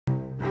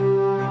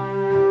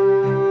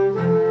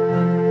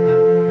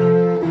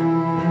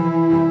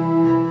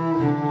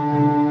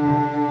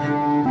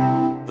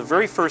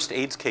first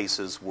AIDS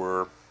cases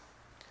were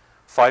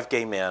 5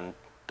 gay men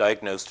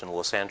diagnosed in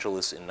Los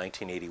Angeles in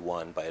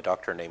 1981 by a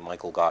doctor named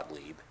Michael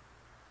Gottlieb.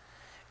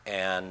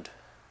 And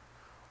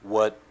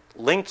what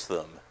linked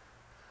them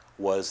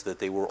was that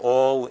they were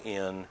all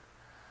in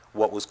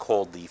what was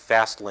called the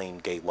fast lane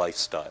gay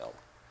lifestyle.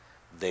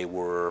 They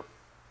were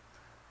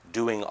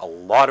doing a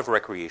lot of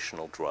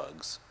recreational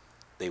drugs.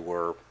 They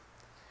were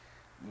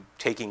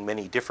taking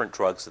many different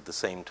drugs at the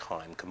same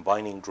time,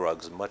 combining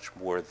drugs much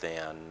more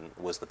than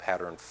was the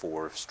pattern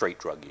for straight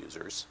drug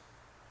users.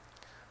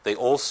 They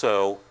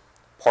also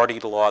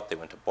partied a lot. They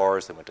went to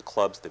bars, they went to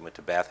clubs, they went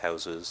to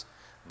bathhouses.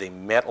 They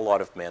met a lot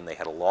of men. They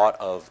had a lot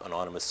of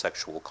anonymous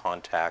sexual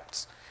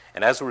contacts.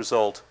 And as a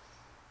result,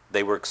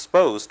 they were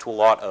exposed to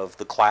a lot of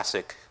the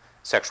classic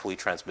sexually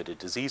transmitted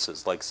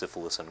diseases like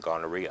syphilis and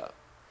gonorrhea.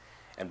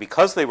 And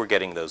because they were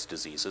getting those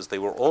diseases, they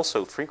were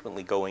also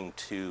frequently going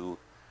to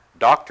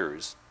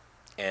doctors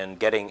and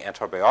getting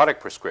antibiotic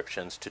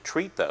prescriptions to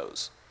treat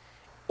those.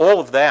 All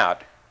of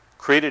that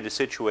created a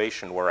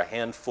situation where a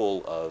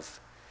handful of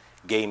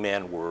gay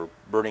men were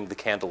burning the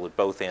candle at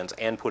both ends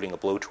and putting a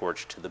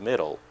blowtorch to the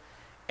middle.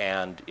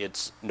 And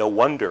it's no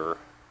wonder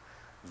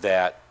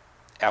that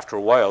after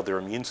a while their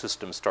immune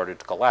systems started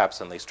to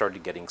collapse and they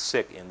started getting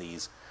sick in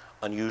these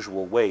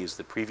unusual ways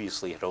that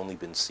previously had only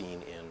been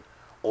seen in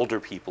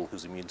older people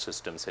whose immune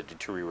systems had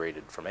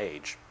deteriorated from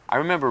age. I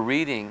remember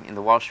reading in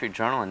the Wall Street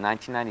Journal in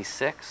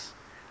 1996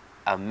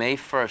 a May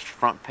 1st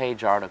front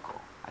page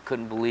article. I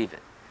couldn't believe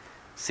it.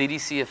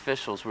 CDC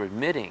officials were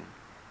admitting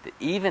that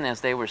even as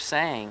they were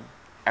saying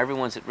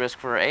everyone's at risk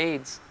for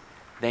AIDS,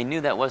 they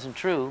knew that wasn't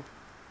true,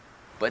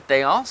 but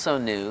they also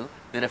knew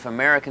that if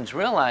Americans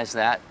realized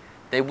that,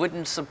 they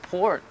wouldn't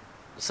support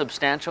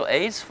substantial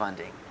AIDS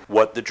funding.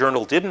 What the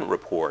journal didn't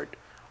report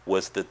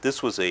was that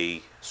this was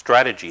a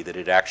strategy that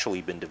had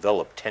actually been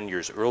developed 10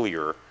 years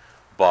earlier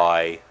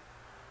by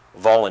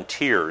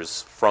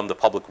volunteers from the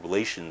public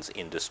relations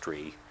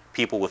industry,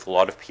 people with a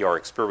lot of PR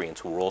experience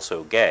who were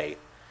also gay,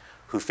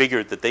 who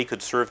figured that they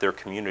could serve their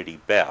community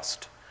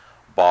best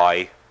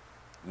by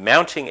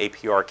mounting a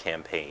PR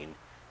campaign,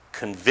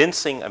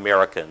 convincing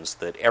Americans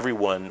that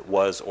everyone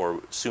was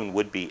or soon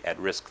would be at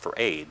risk for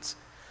AIDS,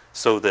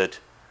 so that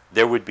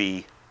there would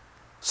be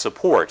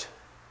support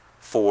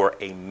for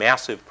a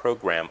massive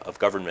program of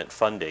government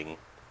funding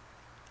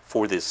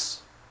for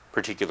this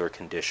particular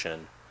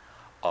condition,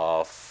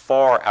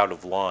 far out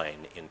of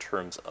line in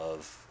terms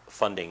of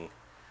funding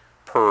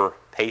per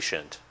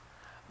patient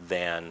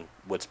than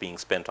what's being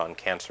spent on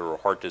cancer or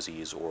heart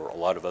disease or a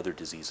lot of other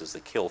diseases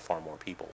that kill far more people.